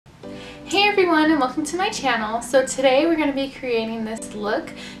Hey everyone, and welcome to my channel. So today we're going to be creating this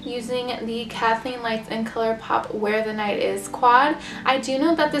look using the Kathleen Lights and ColourPop Where the Night Is quad. I do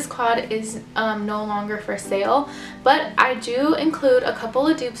know that this quad is no longer for sale, but I do include a couple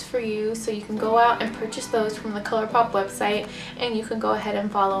of dupes for you, so you can go out and purchase those from the ColourPop website and you can go ahead and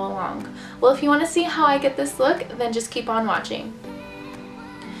follow along. Well, if you want to see how I get this look, then just keep on watching.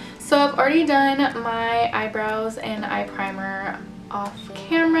 So I've already done my eyebrows and eye primer off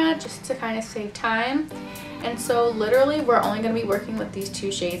camera just to kind of save time, and so literally we're only going to be working with these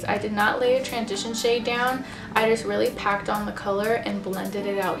two shades. I did not lay a transition shade down. I just really packed on the color and blended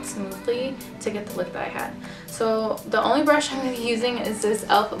it out smoothly to get the look that I had. So the only brush I'm going to be using is this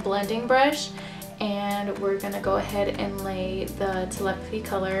e.l.f. blending brush, and we're going to go ahead and lay the Telepathy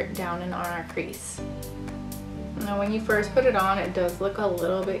color down and on our crease. Now when you first put it on, it does look a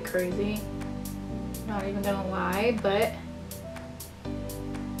little bit crazy, not even gonna lie, but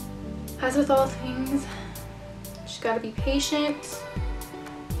as with all things, you just gotta be patient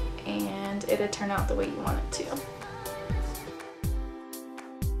and it'll turn out the way you want it to.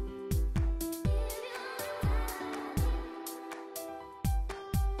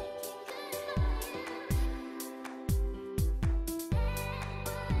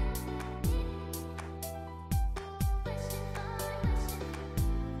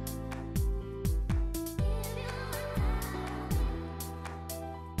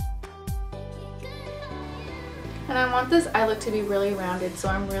 And I want this eye look to be really rounded, so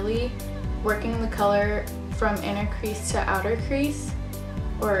I'm really working the color from inner crease to outer crease,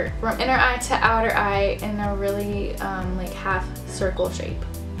 or from inner eye to outer eye in a really like half circle shape.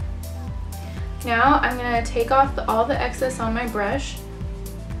 Now I'm going to take off all the excess on my brush,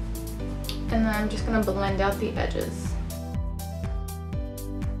 and then I'm just going to blend out the edges.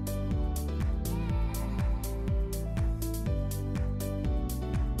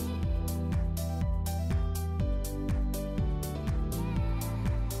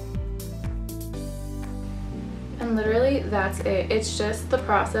 And literally that's it. It's just the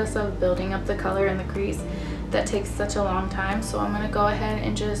process of building up the color in the crease that takes such a long time. So I'm going to go ahead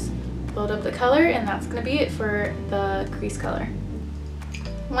and just build up the color, and that's going to be it for the crease color.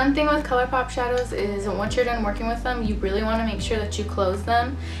 One thing with ColourPop shadows is once you're done working with them, you really want to make sure that you close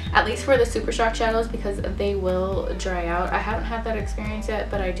them, at least for the Super Shock shadows, because they will dry out. I haven't had that experience yet,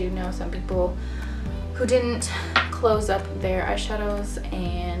 but I do know some people who didn't close up their eyeshadows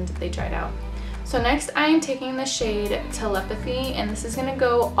and they dried out. So next I am taking the shade Telepathy, and this is going to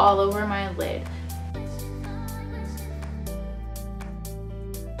go all over my lid.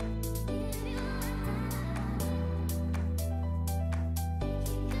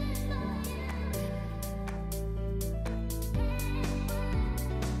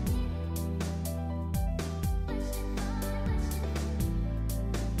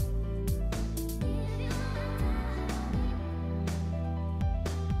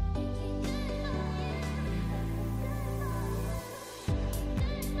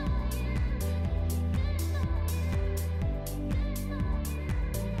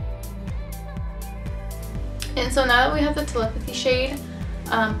 And so now that we have the Telepathy shade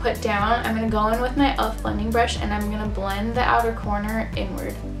put down, I'm going to go in with my e.l.f. blending brush and I'm going to blend the outer corner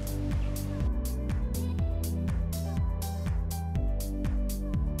inward.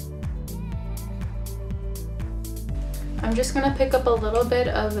 I'm just going to pick up a little bit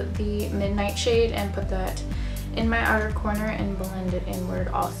of the Midnight shade and put that in my outer corner and blend it inward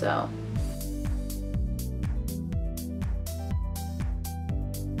also.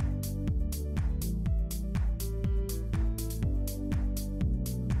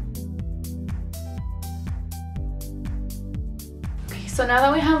 So now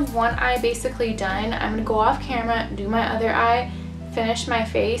that we have one eye basically done, I'm going to go off camera, do my other eye, finish my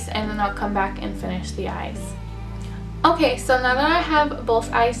face, and then I'll come back and finish the eyes. Okay, so now that I have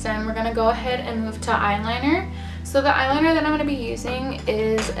both eyes done, we're going to go ahead and move to eyeliner. So the eyeliner that I'm going to be using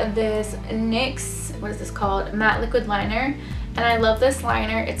is this NYX, what is this called? Matte Liquid Liner. And I love this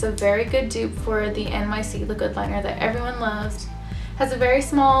liner. It's a very good dupe for the NYC liquid liner that everyone loves. Has a very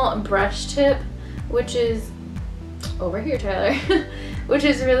small brush tip, which is over here, Tyler, which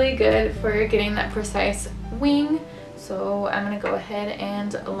is really good for getting that precise wing. So I'm going to go ahead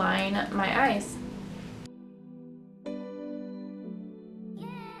and line my eyes.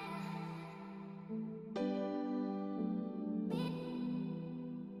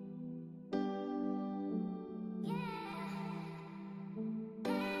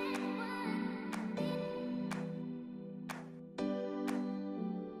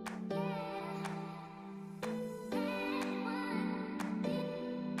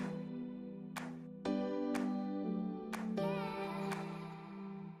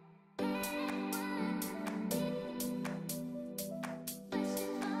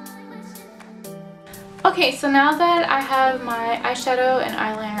 Okay, so now that I have my eyeshadow and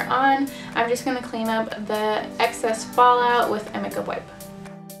eyeliner on, I'm just going to clean up the excess fallout with a makeup wipe.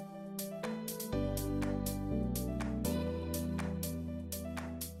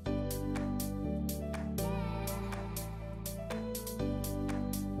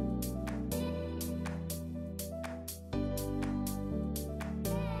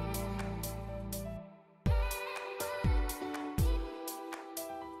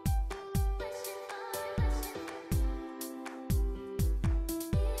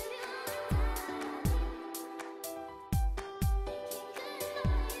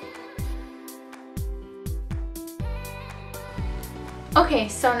 Okay,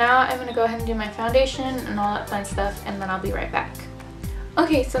 so now I'm going to go ahead and do my foundation and all that fun stuff, and then I'll be right back.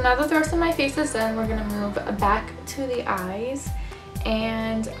 Okay, so now that the rest of my face is done, we're going to move back to the eyes,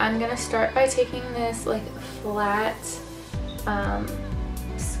 and I'm going to start by taking this like flat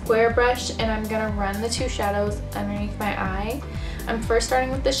square brush, and I'm going to run the two shadows underneath my eye. I'm first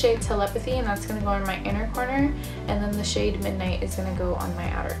starting with the shade Telepathy, and that's going to go in my inner corner, and then the shade Midnight is going to go on my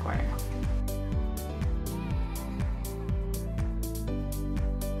outer corner.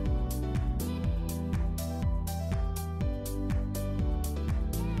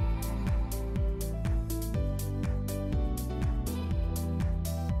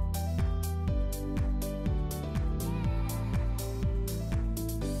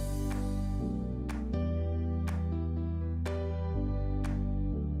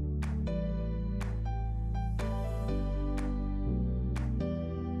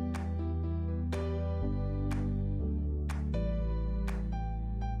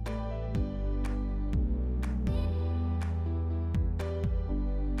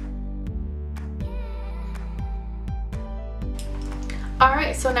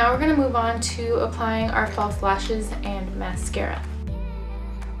 Alright, so now we're going to move on to applying our false lashes and mascara.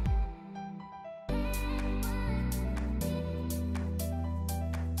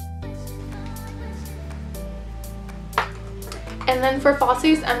 And then for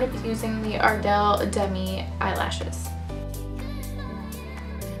falsies, I'm going to be using the Ardell Demi eyelashes.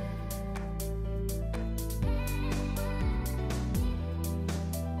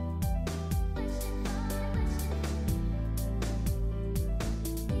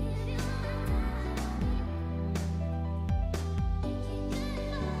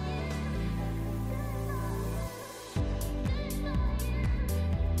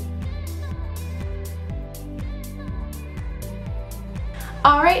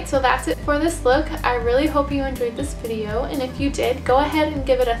 Alright, so that's it for this look. I really hope you enjoyed this video, and if you did, go ahead and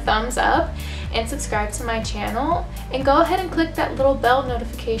give it a thumbs up and subscribe to my channel, and go ahead and click that little bell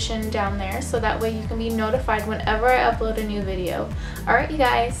notification down there so that way you can be notified whenever I upload a new video. Alright you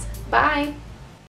guys, bye!